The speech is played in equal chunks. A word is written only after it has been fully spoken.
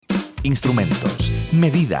Instrumentos,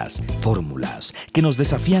 medidas, fórmulas que nos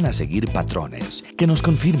desafían a seguir patrones, que nos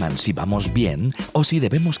confirman si vamos bien o si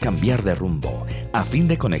debemos cambiar de rumbo, a fin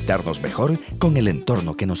de conectarnos mejor con el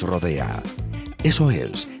entorno que nos rodea. Eso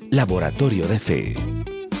es Laboratorio de Fe.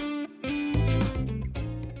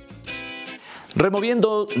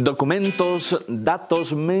 Removiendo documentos,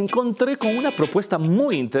 datos, me encontré con una propuesta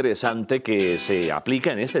muy interesante que se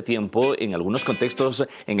aplica en este tiempo en algunos contextos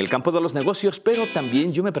en el campo de los negocios, pero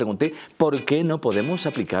también yo me pregunté por qué no podemos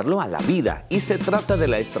aplicarlo a la vida. Y se trata de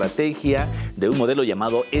la estrategia de un modelo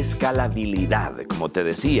llamado escalabilidad. Como te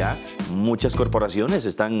decía, muchas corporaciones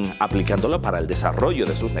están aplicándolo para el desarrollo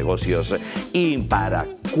de sus negocios. ¿Y para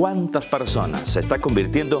cuántas personas se está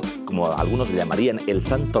convirtiendo, como algunos le llamarían, el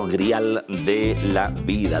santo grial de la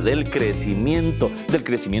vida, del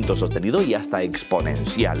crecimiento sostenido y hasta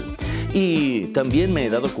exponencial? Y también me he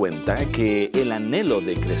dado cuenta que el anhelo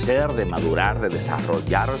de crecer, de madurar, de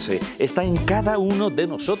desarrollarse, está en cada uno de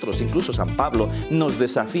nosotros. Incluso San Pablo nos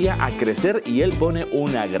desafía a crecer y él pone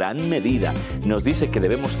una gran medida. Nos dice que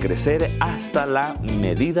debemos crecer hasta la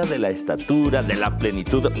medida de la estatura, de la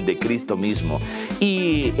plenitud de Cristo mismo.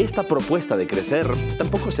 Y esta propuesta de crecer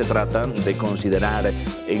tampoco se trata de considerar,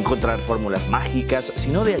 encontrar fórmulas mágicas,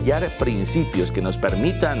 sino de hallar principios que nos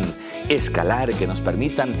permitan escalar, que nos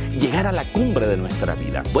permitan llegar a la cumbre de nuestra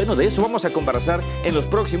vida. Bueno, de eso vamos a conversar en los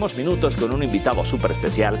próximos minutos con un invitado súper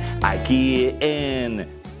especial aquí en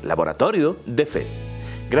Laboratorio de Fe.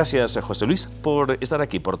 Gracias, José Luis, por estar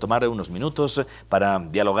aquí, por tomar unos minutos para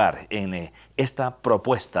dialogar en esta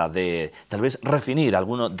propuesta de tal vez redefinir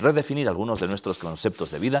algunos de nuestros conceptos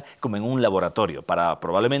de vida como en un laboratorio para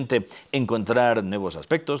probablemente encontrar nuevos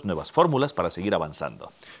aspectos, nuevas fórmulas para seguir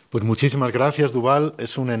avanzando. Pues muchísimas gracias, Duval.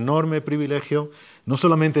 Es un enorme privilegio no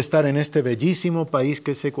solamente estar en este bellísimo país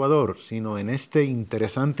que es Ecuador, sino en este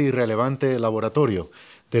interesante y relevante laboratorio.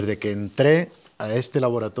 Desde que entré a este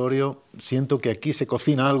laboratorio, siento que aquí se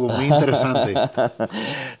cocina algo muy interesante.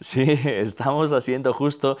 Sí, estamos haciendo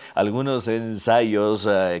justo algunos ensayos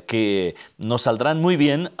que nos saldrán muy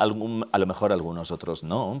bien, a lo mejor algunos otros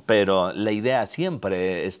no, pero la idea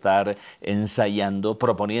siempre es estar ensayando,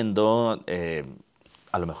 proponiendo,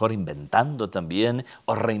 a lo mejor inventando también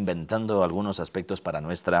o reinventando algunos aspectos para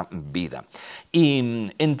nuestra vida.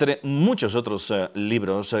 Y entre muchos otros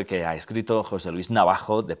libros que ha escrito José Luis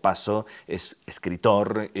Navajo, de paso es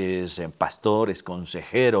escritor, es pastor, es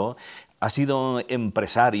consejero, ha sido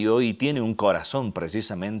empresario y tiene un corazón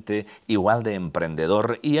precisamente igual de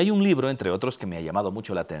emprendedor. Y hay un libro, entre otros, que me ha llamado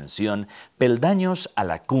mucho la atención, Peldaños a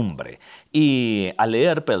la Cumbre. Y al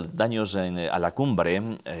leer Peldaños a la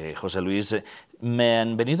Cumbre, José Luis, me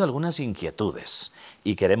han venido algunas inquietudes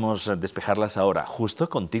y queremos despejarlas ahora, justo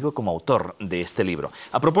contigo como autor de este libro.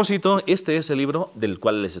 A propósito, este es el libro del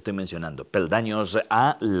cual les estoy mencionando, Peldaños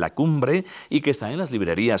a la Cumbre, y que está en las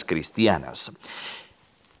librerías cristianas.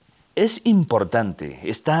 Es importante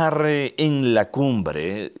estar en la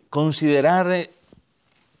cumbre, considerar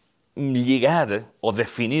llegar o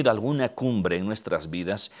definir alguna cumbre en nuestras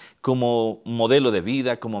vidas como modelo de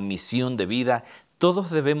vida, como misión de vida.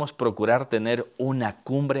 ¿Todos debemos procurar tener una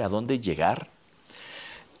cumbre a donde llegar?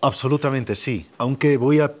 Absolutamente sí, aunque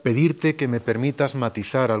voy a pedirte que me permitas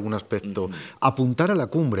matizar algún aspecto. Apuntar a la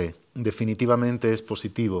cumbre definitivamente es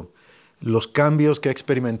positivo. Los cambios que ha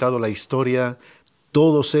experimentado la historia,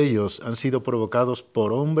 todos ellos han sido provocados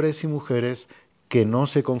por hombres y mujeres que no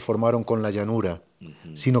se conformaron con la llanura,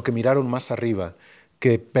 sino que miraron más arriba,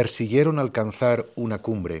 que persiguieron alcanzar una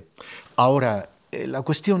cumbre. Ahora, la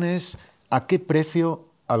cuestión es ¿a qué precio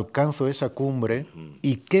alcanzo esa cumbre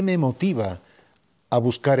y qué me motiva a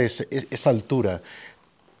buscar esa altura?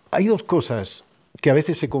 Hay dos cosas que a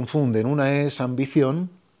veces se confunden. Una es ambición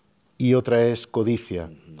y otra es codicia.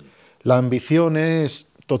 La ambición es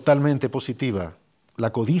totalmente positiva.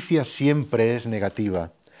 La codicia siempre es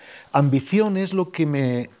negativa. Ambición es lo que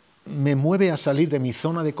me mueve a salir de mi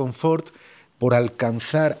zona de confort por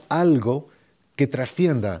alcanzar algo que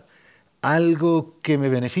trascienda, algo que me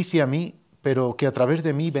beneficie a mí, pero que a través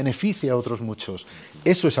de mí beneficie a otros muchos.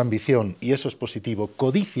 Eso es ambición y eso es positivo.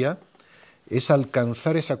 Codicia es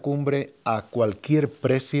alcanzar esa cumbre a cualquier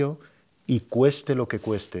precio y cueste lo que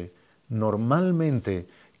cueste. Normalmente,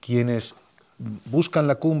 quienes buscan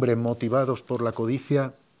la cumbre motivados por la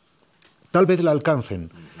codicia, tal vez la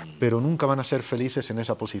alcancen, pero nunca van a ser felices en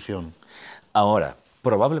esa posición. Ahora,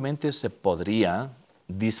 probablemente se podría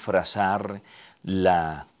disfrazar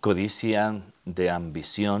la codicia de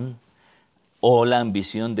ambición o la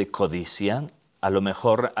ambición de codicia. A lo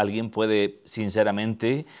mejor alguien puede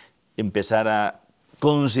sinceramente empezar a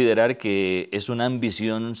considerar que es una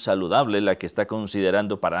ambición saludable la que está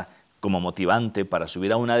considerando para como motivante para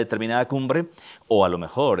subir a una determinada cumbre, o a lo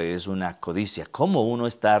mejor es una codicia. ¿Cómo uno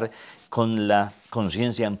estar con la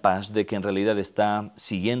conciencia en paz de que en realidad está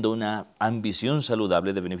siguiendo una ambición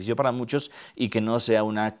saludable de beneficio para muchos y que no sea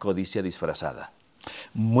una codicia disfrazada?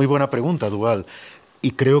 Muy buena pregunta, Duval.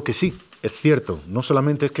 Y creo que sí, es cierto. No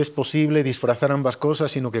solamente es que es posible disfrazar ambas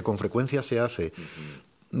cosas, sino que con frecuencia se hace.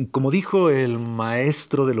 Como dijo el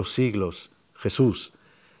maestro de los siglos, Jesús,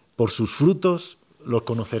 por sus frutos los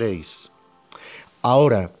conoceréis.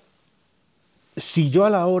 Ahora, si yo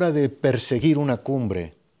a la hora de perseguir una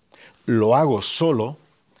cumbre lo hago solo,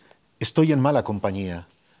 estoy en mala compañía.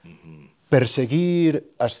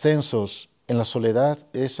 Perseguir ascensos en la soledad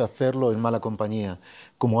es hacerlo en mala compañía.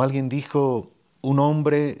 Como alguien dijo, un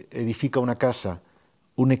hombre edifica una casa,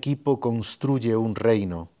 un equipo construye un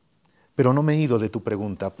reino. Pero no me he ido de tu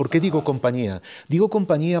pregunta. ¿Por qué digo compañía? Digo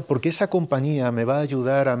compañía porque esa compañía me va a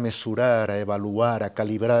ayudar a mesurar, a evaluar, a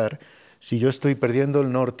calibrar si yo estoy perdiendo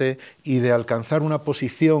el norte y de alcanzar una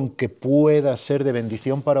posición que pueda ser de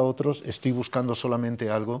bendición para otros, estoy buscando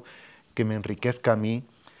solamente algo que me enriquezca a mí.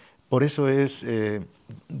 Por eso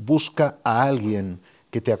busca a alguien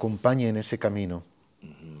que te acompañe en ese camino.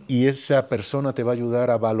 Y esa persona te va a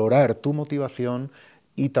ayudar a valorar tu motivación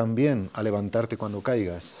y también a levantarte cuando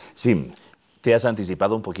caigas. Sí, te has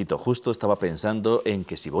anticipado un poquito. Justo estaba pensando en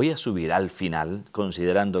que si voy a subir al final,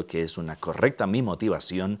 considerando que es una correcta mi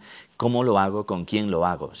motivación, ¿cómo lo hago? ¿Con quién lo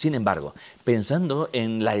hago? Sin embargo, pensando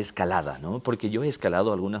en la escalada, ¿no? Porque yo he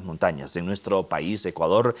escalado algunas montañas en nuestro país,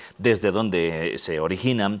 Ecuador, desde donde se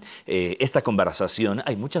origina esta conversación.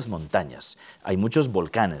 Hay muchas montañas, hay muchos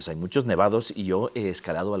volcanes, hay muchos nevados y yo he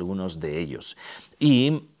escalado algunos de ellos.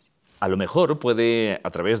 Y a lo mejor puede, a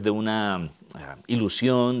través de una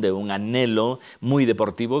ilusión, de un anhelo muy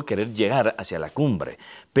deportivo, querer llegar hacia la cumbre,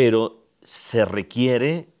 pero se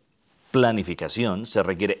requiere planificación, se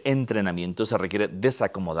requiere entrenamiento, se requiere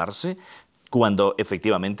desacomodarse cuando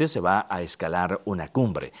efectivamente se va a escalar una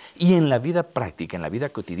cumbre. Y en la vida práctica, en la vida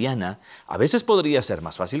cotidiana, a veces podría ser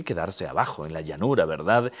más fácil quedarse abajo, en la llanura,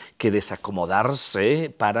 ¿verdad?, que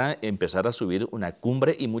desacomodarse para empezar a subir una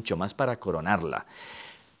cumbre y mucho más para coronarla.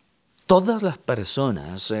 Todas las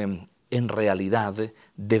personas en realidad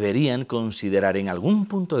deberían considerar en algún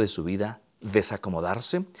punto de su vida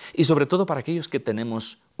desacomodarse, y sobre todo para aquellos que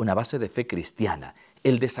tenemos una base de fe cristiana,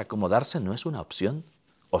 ¿el desacomodarse no es una opción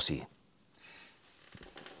o sí?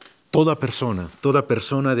 Toda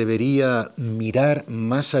persona debería mirar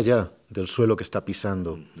más allá del suelo que está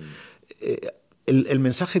pisando. El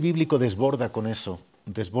mensaje bíblico desborda con eso,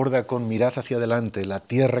 desborda con mirad hacia adelante, la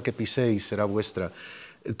tierra que piséis será vuestra.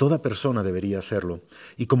 Toda persona debería hacerlo.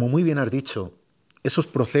 Y como muy bien has dicho, esos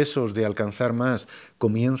procesos de alcanzar más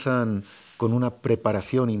comienzan con una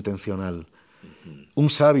preparación intencional.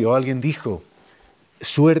 Un sabio, alguien dijo,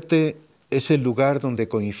 suerte es el lugar donde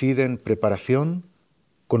coinciden preparación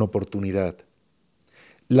con oportunidad.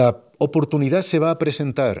 La oportunidad se va a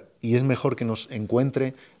presentar y es mejor que nos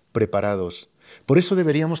encuentre preparados. Por eso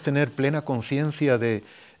deberíamos tener plena conciencia de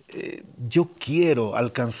yo quiero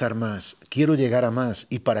alcanzar más, quiero llegar a más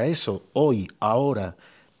y para eso, hoy, ahora,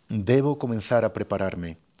 debo comenzar a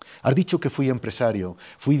prepararme. Has dicho que fui empresario,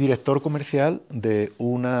 fui director comercial de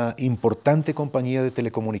una importante compañía de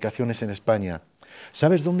telecomunicaciones en España.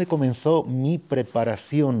 ¿Sabes dónde comenzó mi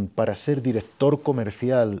preparación para ser director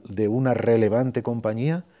comercial de una relevante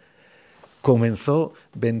compañía? Comenzó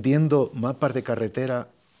vendiendo mapas de carretera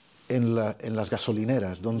en las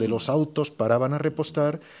gasolineras, donde los autos paraban a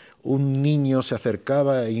repostar, un niño se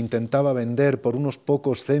acercaba e intentaba vender por unos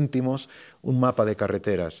pocos céntimos un mapa de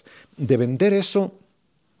carreteras. De vender eso,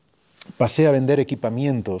 pasé a vender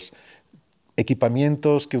equipamientos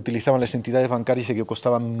que utilizaban las entidades bancarias y que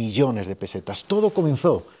costaban millones de pesetas. Todo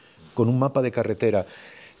comenzó con un mapa de carretera.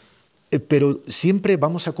 Pero siempre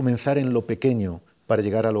vamos a comenzar en lo pequeño para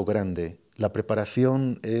llegar a lo grande. La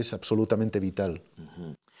preparación es absolutamente vital.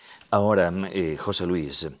 Ahora, José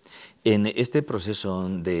Luis, en este proceso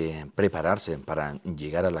de prepararse para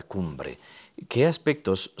llegar a la cumbre, ¿qué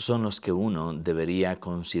aspectos son los que uno debería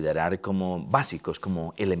considerar como básicos,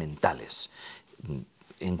 como elementales,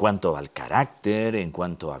 en cuanto al carácter, en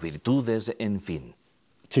cuanto a virtudes, en fin?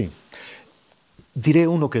 Sí. Diré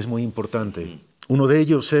uno que es muy importante. Uno de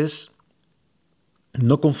ellos es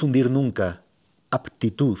no confundir nunca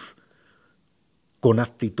aptitud con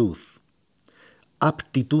aptitud.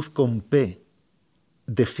 Aptitud con P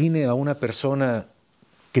define a una persona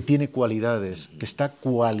que tiene cualidades, que está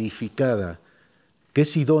cualificada, que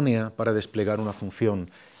es idónea para desplegar una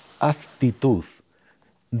función. Aptitud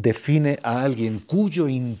define a alguien cuyo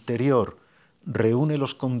interior reúne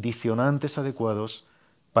los condicionantes adecuados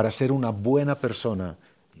para ser una buena persona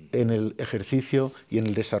en el ejercicio y en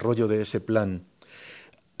el desarrollo de ese plan.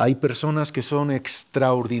 Hay personas que son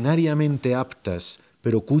extraordinariamente aptas,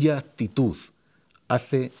 pero cuya actitud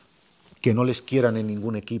hace que no les quieran en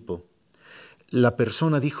ningún equipo. La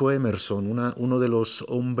persona, dijo Emerson, uno de los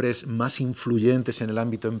hombres más influyentes en el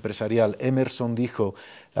ámbito empresarial, Emerson dijo,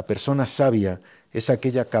 la persona sabia es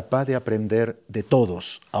aquella capaz de aprender de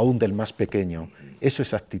todos, aún del más pequeño. Eso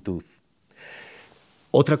es actitud.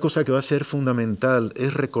 Otra cosa que va a ser fundamental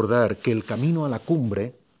es recordar que el camino a la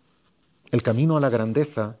cumbre, el camino a la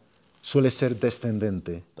grandeza, suele ser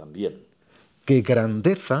descendente. También. Que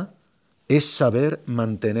grandeza es saber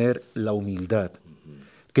mantener la humildad.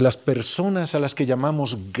 Que las personas a las que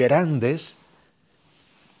llamamos grandes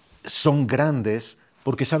son grandes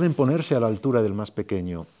porque saben ponerse a la altura del más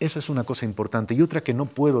pequeño. Esa es una cosa importante. Y otra que no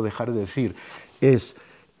puedo dejar de decir es,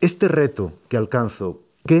 este reto que alcanzo,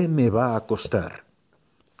 ¿qué me va a costar?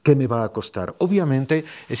 ¿Qué me va a costar? Obviamente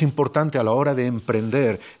es importante a la hora de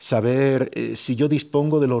emprender saber si yo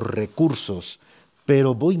dispongo de los recursos,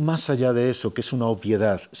 pero voy más allá de eso, que es una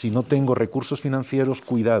obviedad. Si no tengo recursos financieros,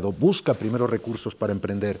 cuidado, busca primero recursos para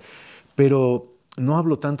emprender. Pero no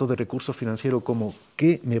hablo tanto de recursos financieros como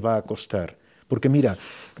 ¿qué me va a costar? Porque mira,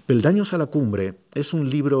 Peldaños a la cumbre es un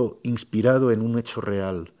libro inspirado en un hecho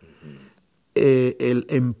real. El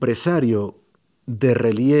empresario de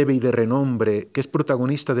relieve y de renombre, que es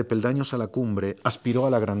protagonista de Peldaños a la cumbre, aspiró a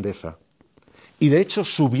la grandeza. Y de hecho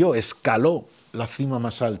subió, escaló la cima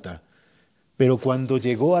más alta. Pero cuando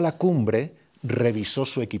llegó a la cumbre, revisó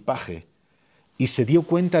su equipaje y se dio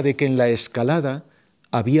cuenta de que en la escalada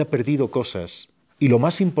había perdido cosas. Y lo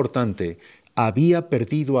más importante, había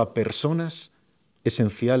perdido a personas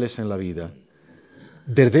esenciales en la vida.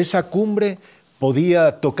 Desde esa cumbre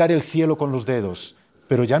podía tocar el cielo con los dedos,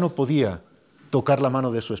 pero ya no podía tocar la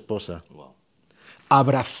mano de su esposa.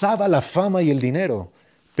 Abrazaba la fama y el dinero,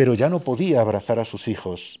 pero ya no podía abrazar a sus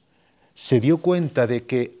hijos. Se dio cuenta de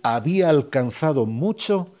que había alcanzado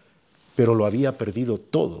mucho, pero lo había perdido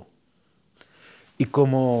todo. Y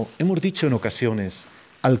como hemos dicho en ocasiones,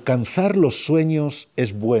 alcanzar los sueños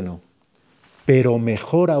es bueno, pero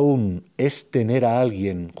mejor aún es tener a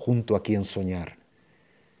alguien junto a quien soñar.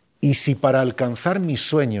 Y si para alcanzar mis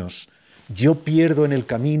sueños yo pierdo en el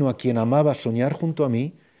camino a quien amaba soñar junto a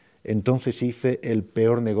mí, entonces hice el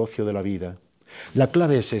peor negocio de la vida. La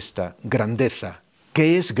clave es esta, grandeza.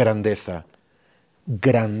 ¿Qué es grandeza?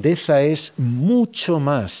 Grandeza es mucho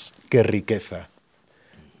más que riqueza.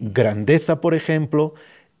 Grandeza, por ejemplo,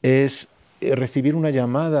 es recibir una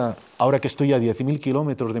llamada, ahora que estoy a 10.000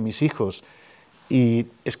 kilómetros de mis hijos, y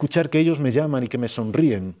escuchar que ellos me llaman y que me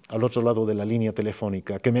sonríen al otro lado de la línea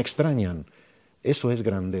telefónica, que me extrañan. Eso es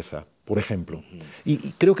grandeza, por ejemplo. Y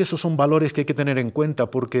creo que esos son valores que hay que tener en cuenta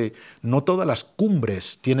porque no todas las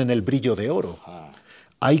cumbres tienen el brillo de oro.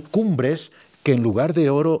 Hay cumbres que en lugar de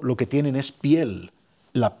oro lo que tienen es piel,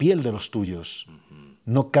 la piel de los tuyos.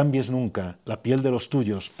 No cambies nunca la piel de los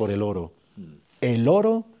tuyos por el oro. El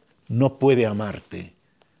oro no puede amarte.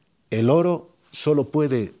 El oro solo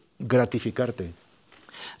puede gratificarte.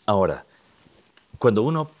 Ahora, cuando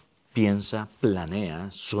uno piensa, planea,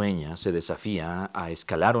 sueña, se desafía a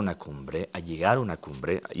escalar una cumbre, a llegar a una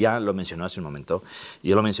cumbre, ya lo mencionó hace un momento,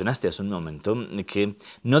 ya lo mencionaste hace un momento, que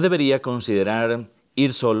no debería considerar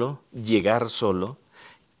ir solo, llegar solo,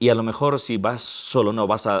 y a lo mejor si vas solo no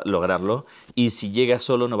vas a lograrlo, y si llegas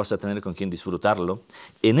solo no vas a tener con quién disfrutarlo.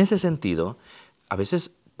 En ese sentido, a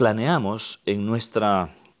veces planeamos en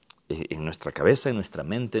nuestra cabeza, en nuestra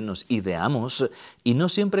mente, nos ideamos y no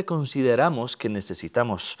siempre consideramos que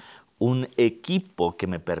necesitamos un equipo que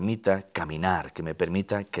me permita caminar, que me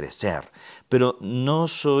permita crecer. Pero no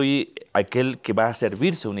soy aquel que va a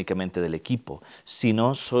servirse únicamente del equipo,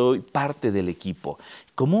 sino soy parte del equipo.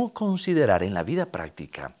 ¿Cómo considerar en la vida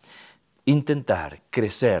práctica intentar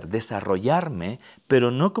crecer, desarrollarme, pero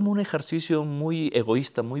no como un ejercicio muy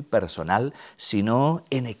egoísta, muy personal, sino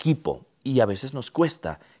en equipo? Y a veces nos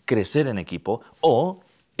cuesta crecer en equipo o,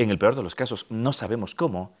 en el peor de los casos, no sabemos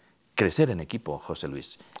cómo crecer en equipo, José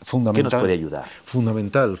Luis. Fundamental. ¿Qué nos puede ayudar?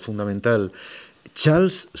 Fundamental.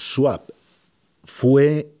 Charles Schwab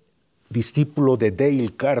fue discípulo de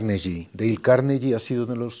Dale Carnegie. Dale Carnegie ha sido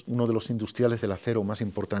uno de los industriales del acero más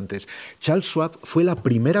importantes. Charles Schwab fue la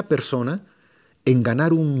primera persona en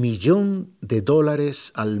ganar $1 millón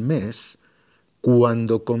al mes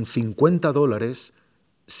cuando con $50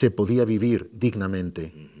 se podía vivir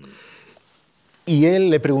dignamente. Y él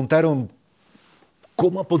le preguntaron,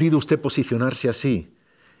 ¿cómo ha podido usted posicionarse así?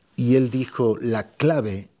 Y él dijo, la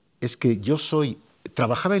clave es que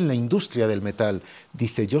trabajaba en la industria del metal.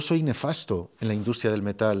 Dice, yo soy nefasto en la industria del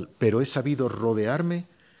metal, pero he sabido rodearme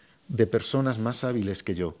de personas más hábiles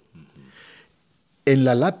que yo. En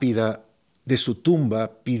la lápida de su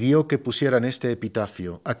tumba pidió que pusieran este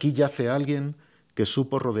epitafio: aquí yace alguien que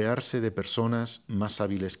supo rodearse de personas más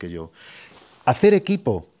hábiles que yo. Hacer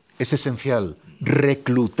equipo es esencial.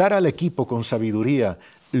 Reclutar al equipo con sabiduría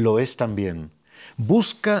lo es también.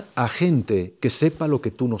 Busca a gente que sepa lo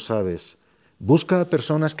que tú no sabes. Busca a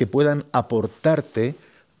personas que puedan aportarte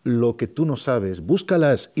lo que tú no sabes.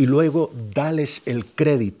 Búscalas y luego dales el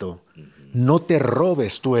crédito. No te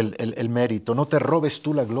robes tú el mérito, no te robes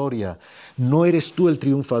tú la gloria. No eres tú el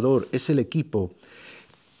triunfador, es el equipo.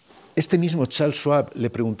 Este mismo Charles Schwab le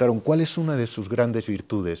preguntaron cuál es una de sus grandes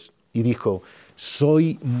virtudes y dijo: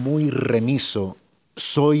 soy muy remiso,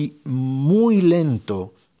 soy muy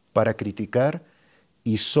lento para criticar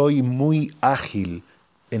y soy muy ágil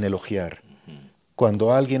en elogiar.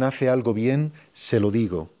 Cuando alguien hace algo bien, se lo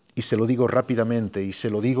digo, y se lo digo rápidamente, y se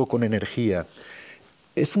lo digo con energía.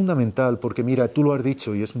 Es fundamental porque, mira, tú lo has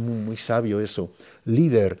dicho y es muy, muy sabio eso.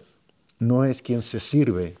 Líder no es quien se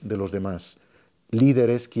sirve de los demás. Líder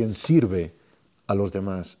es quien sirve a los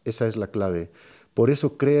demás. Esa es la clave. Por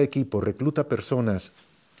eso crea equipo, recluta personas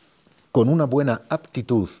con una buena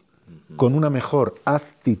aptitud, con una mejor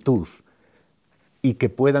actitud y que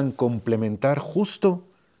puedan complementar justo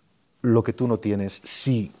lo que tú no tienes.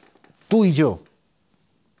 Si tú y yo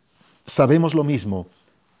sabemos lo mismo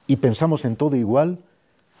y pensamos en todo igual,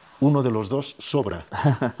 uno de los dos sobra.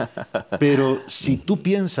 Pero si tú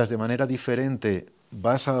piensas de manera diferente,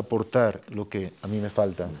 vas a aportar lo que a mí me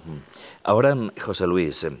falta. Ahora, José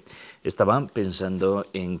Luis, estaba pensando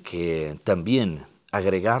en que también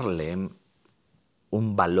agregarle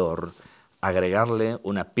un valor, agregarle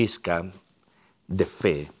una pizca de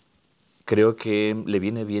fe, creo que le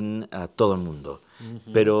viene bien a todo el mundo.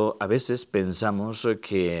 Pero a veces pensamos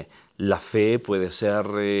que la fe puede ser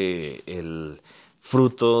el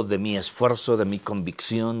fruto de mi esfuerzo, de mi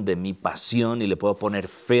convicción, de mi pasión, y le puedo poner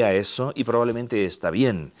fe a eso y probablemente está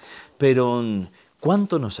bien. Pero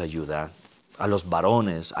 ¿cuánto nos ayuda a los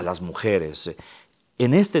varones, a las mujeres,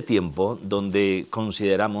 en este tiempo donde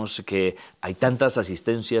consideramos que hay tantas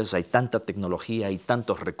asistencias, hay tanta tecnología, hay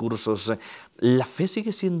tantos recursos? ¿La fe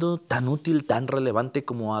sigue siendo tan útil, tan relevante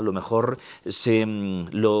como a lo mejor se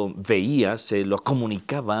lo veía, se lo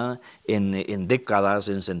comunicaba en décadas,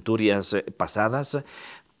 en centurias pasadas?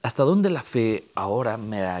 ¿Hasta dónde la fe ahora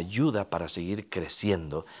me ayuda para seguir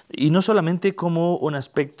creciendo? Y no solamente como un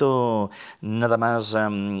aspecto nada más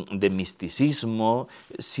de misticismo,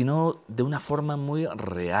 sino de una forma muy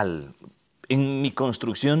real en mi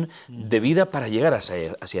construcción de vida para llegar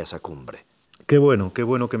hacia esa cumbre. Qué bueno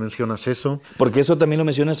que mencionas eso. Porque eso también lo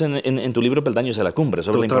mencionas en tu libro Peldaños a la Cumbre,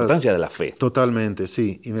 sobre la importancia de la fe. Totalmente,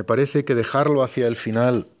 sí. Y me parece que dejarlo hacia el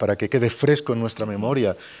final, para que quede fresco en nuestra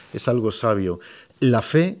memoria, es algo sabio. La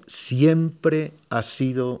fe siempre ha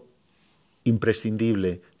sido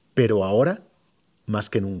imprescindible, pero ahora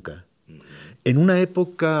más que nunca. En una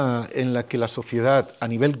época en la que la sociedad a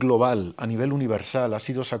nivel global, a nivel universal, ha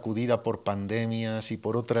sido sacudida por pandemias y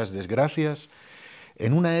por otras desgracias,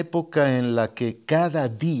 en una época en la que cada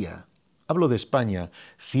día, hablo de España,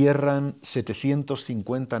 cierran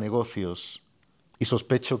 750 negocios, y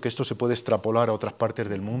sospecho que esto se puede extrapolar a otras partes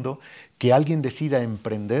del mundo, que alguien decida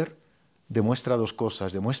emprender demuestra dos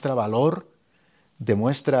cosas: demuestra valor,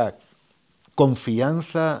 demuestra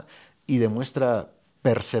confianza y demuestra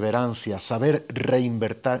perseverancia, saber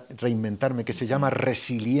reinventarme, que se llama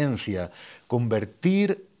resiliencia,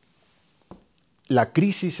 convertir la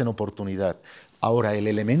crisis en oportunidad. Ahora, el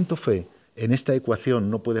elemento fe en esta ecuación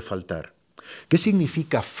no puede faltar. ¿Qué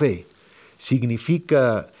significa fe?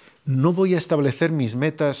 Significa: no voy a establecer mis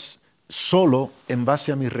metas solo en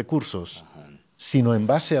base a mis recursos, sino en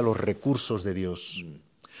base a los recursos de Dios.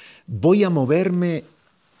 Voy a moverme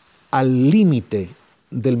al límite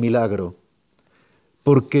del milagro,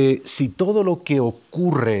 porque si todo lo que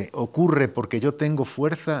ocurre porque yo tengo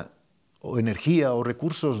fuerza o energía o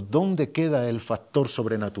recursos, ¿dónde queda el factor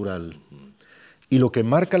sobrenatural? Y lo que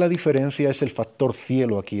marca la diferencia es el factor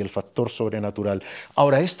cielo aquí, el factor sobrenatural.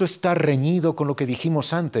 Ahora, esto está reñido con lo que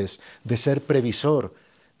dijimos antes, de ser previsor,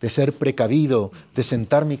 de ser precavido, de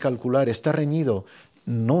sentarme y calcular. ¿Está reñido?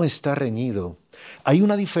 No está reñido. Hay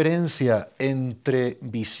una diferencia entre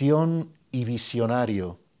visión y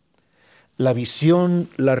visionario. La visión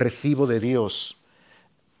la recibo de Dios.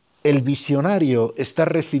 El visionario está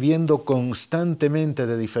recibiendo constantemente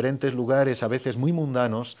de diferentes lugares, a veces muy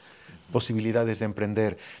mundanos, posibilidades de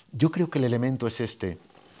emprender. Yo creo que el elemento es este: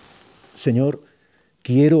 Señor,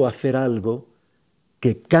 quiero hacer algo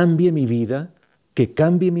que cambie mi vida, que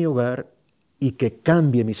cambie mi hogar y que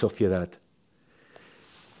cambie mi sociedad.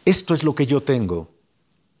 Esto es lo que yo tengo.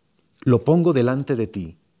 lo pongo delante de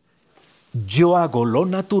ti. Yo hago lo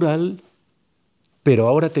natural, pero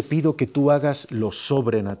ahora te pido que tú hagas lo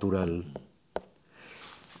sobrenatural.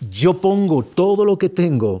 Yo pongo todo lo que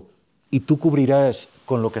tengo y tú cubrirás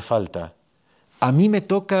con lo que falta. A mí me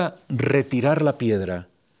toca retirar la piedra,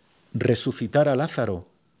 resucitar a Lázaro,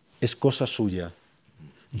 es cosa suya.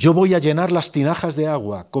 Yo voy a llenar las tinajas de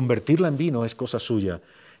agua, convertirla en vino es cosa suya.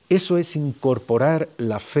 Eso es incorporar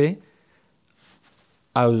la fe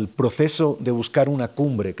al proceso de buscar una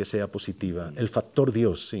cumbre que sea positiva, el factor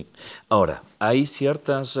Dios, sí. Ahora, hay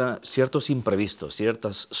ciertos imprevistos,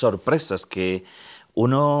 ciertas sorpresas que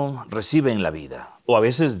uno recibe en la vida, o a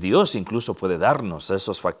veces Dios incluso puede darnos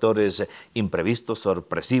esos factores imprevistos,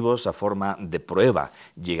 sorpresivos, a forma de prueba.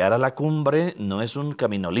 Llegar a la cumbre no es un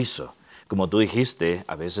camino liso. Como tú dijiste,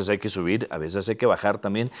 a veces hay que subir, a veces hay que bajar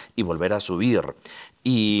también y volver a subir.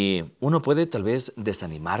 Y uno puede tal vez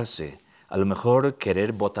desanimarse, a lo mejor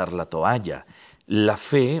querer botar la toalla. La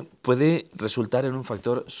fe puede resultar en un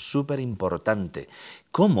factor súper importante.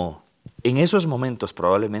 ¿Cómo en esos momentos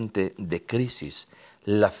probablemente de crisis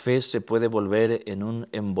la fe se puede volver en un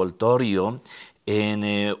envoltorio,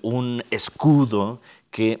 en un escudo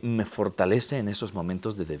que me fortalece en esos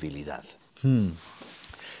momentos de debilidad?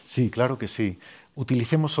 Sí, claro que sí.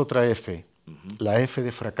 Utilicemos otra F, la F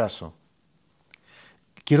de fracaso.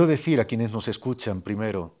 Quiero decir a quienes nos escuchan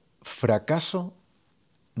primero, fracaso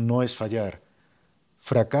no es fallar,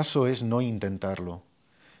 fracaso es no intentarlo.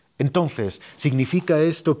 Entonces, ¿significa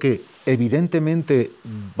esto que evidentemente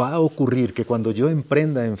va a ocurrir que cuando yo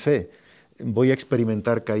emprenda en fe voy a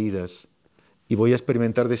experimentar caídas y voy a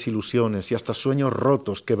experimentar desilusiones y hasta sueños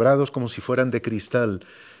rotos, quebrados como si fueran de cristal?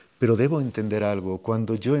 Pero debo entender algo,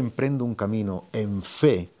 cuando yo emprendo un camino en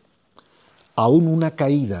fe, aún una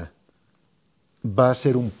caída va a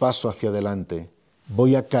ser un paso hacia adelante,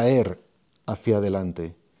 voy a caer hacia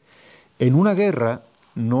adelante. En una guerra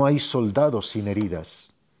no hay soldados sin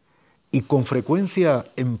heridas. Y con frecuencia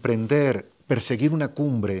emprender, perseguir una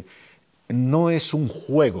cumbre, no es un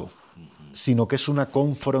juego, sino que es una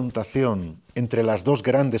confrontación entre las dos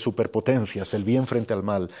grandes superpotencias, el bien frente al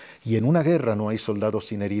mal. Y en una guerra no hay soldados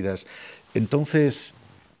sin heridas. Entonces,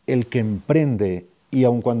 el que emprende, y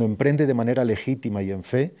aun cuando emprende de manera legítima y en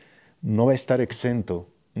fe, no va a estar exento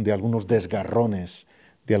de algunos desgarrones,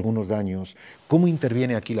 de algunos daños. ¿Cómo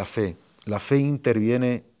interviene aquí la fe? La fe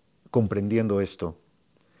interviene comprendiendo esto.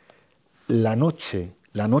 La noche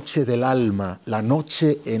del alma, la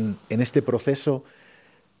noche en este proceso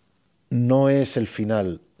no es el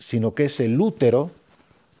final, sino que es el útero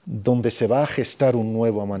donde se va a gestar un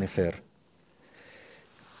nuevo amanecer.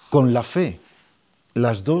 Con la fe,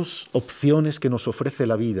 las dos opciones que nos ofrece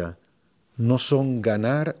la vida no son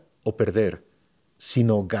ganar o perder,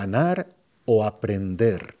 sino ganar o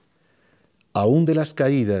aprender. Aún de las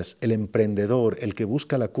caídas, el emprendedor, el que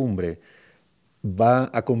busca la cumbre, va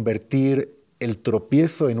a convertir el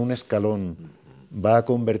tropiezo en un escalón, va a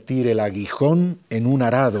convertir el aguijón en un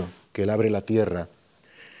arado que le abre la tierra.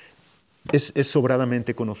 Es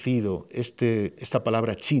sobradamente conocido esta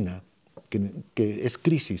palabra china, que es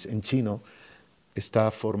crisis en chino, está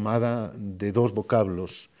formada de dos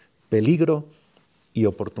vocablos, peligro y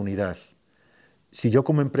oportunidad. Si yo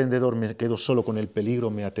como emprendedor me quedo solo con el peligro,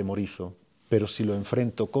 me atemorizo, pero si lo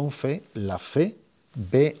enfrento con fe, la fe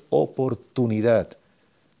ve oportunidad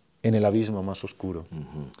en el abismo más oscuro.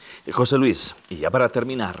 José Luis, y ya para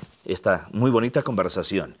terminar esta muy bonita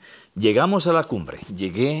conversación, llegamos a la cumbre,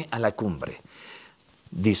 llegué a la cumbre,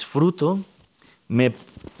 disfruto, me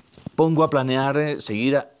pongo a planear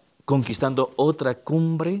seguir conquistando otra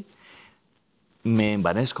cumbre, me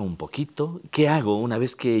envanezco un poquito. ¿Qué hago una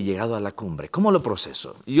vez que he llegado a la cumbre? ¿Cómo lo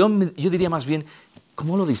proceso? Yo diría más bien,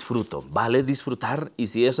 ¿cómo lo disfruto? ¿Vale disfrutar? Y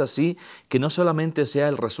si es así, que no solamente sea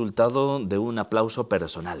el resultado de un aplauso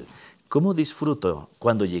personal. ¿Cómo disfruto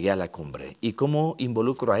cuando llegué a la cumbre? ¿Y cómo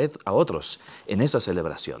involucro a otros en esa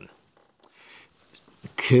celebración?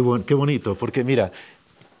 Qué bonito, porque mira,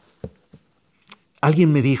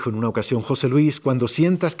 alguien me dijo en una ocasión, José Luis, cuando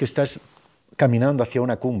sientas que estás caminando hacia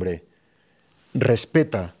una cumbre,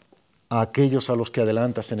 respeta a aquellos a los que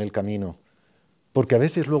adelantas en el camino, porque a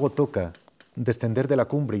veces luego toca descender de la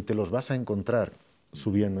cumbre y te los vas a encontrar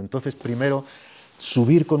subiendo. Entonces, primero,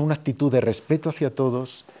 subir con una actitud de respeto hacia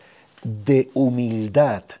todos, de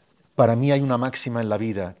humildad. Para mí hay una máxima en la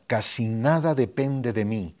vida, casi nada depende de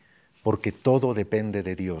mí, porque todo depende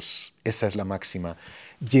de Dios. Esa es la máxima.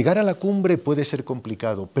 Llegar a la cumbre puede ser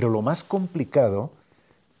complicado, pero lo más complicado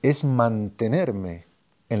es mantenerme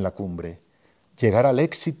en la cumbre. Llegar al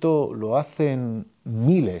éxito lo hacen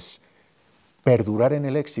miles, perdurar en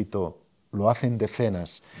el éxito lo hacen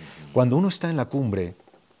decenas. Cuando uno está en la cumbre,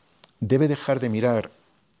 debe dejar de mirar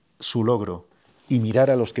su logro y mirar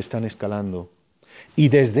a los que están escalando. Y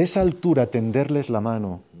desde esa altura tenderles la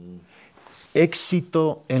mano.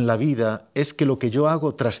 Éxito en la vida es que lo que yo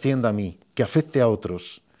hago trascienda a mí, que afecte a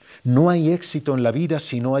otros. No hay éxito en la vida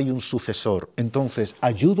si no hay un sucesor. Entonces,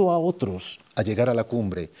 ayudo a otros a llegar a la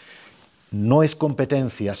cumbre. No es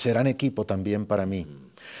competencia, serán equipo también para mí.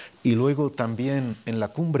 Y luego también en la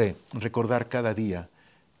cumbre recordar cada día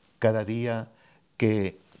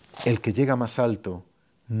que el que llega más alto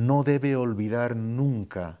no debe olvidar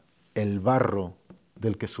nunca el barro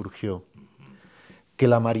del que surgió. Que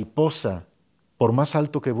la mariposa, por más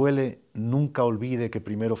alto que vuele, nunca olvide que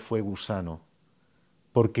primero fue gusano.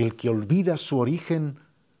 Porque el que olvida su origen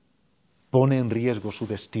pone en riesgo su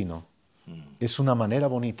destino. Es una manera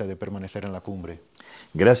bonita de permanecer en la cumbre.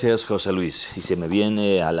 Gracias, José Luis. Y se me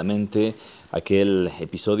viene a la mente aquel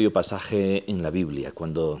episodio, pasaje en la Biblia,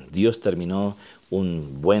 cuando Dios terminó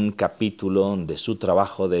un buen capítulo de su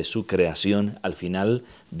trabajo, de su creación. Al final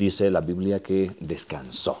dice la Biblia que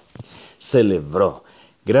descansó, celebró.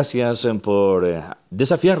 Gracias por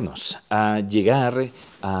desafiarnos a llegar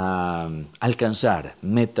a alcanzar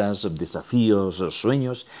metas, desafíos,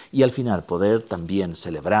 sueños y al final poder también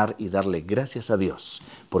celebrar y darle gracias a Dios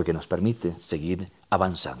porque nos permite seguir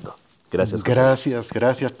avanzando. Gracias.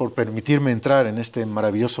 Gracias por permitirme entrar en este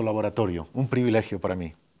maravilloso laboratorio. Un privilegio para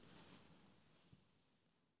mí.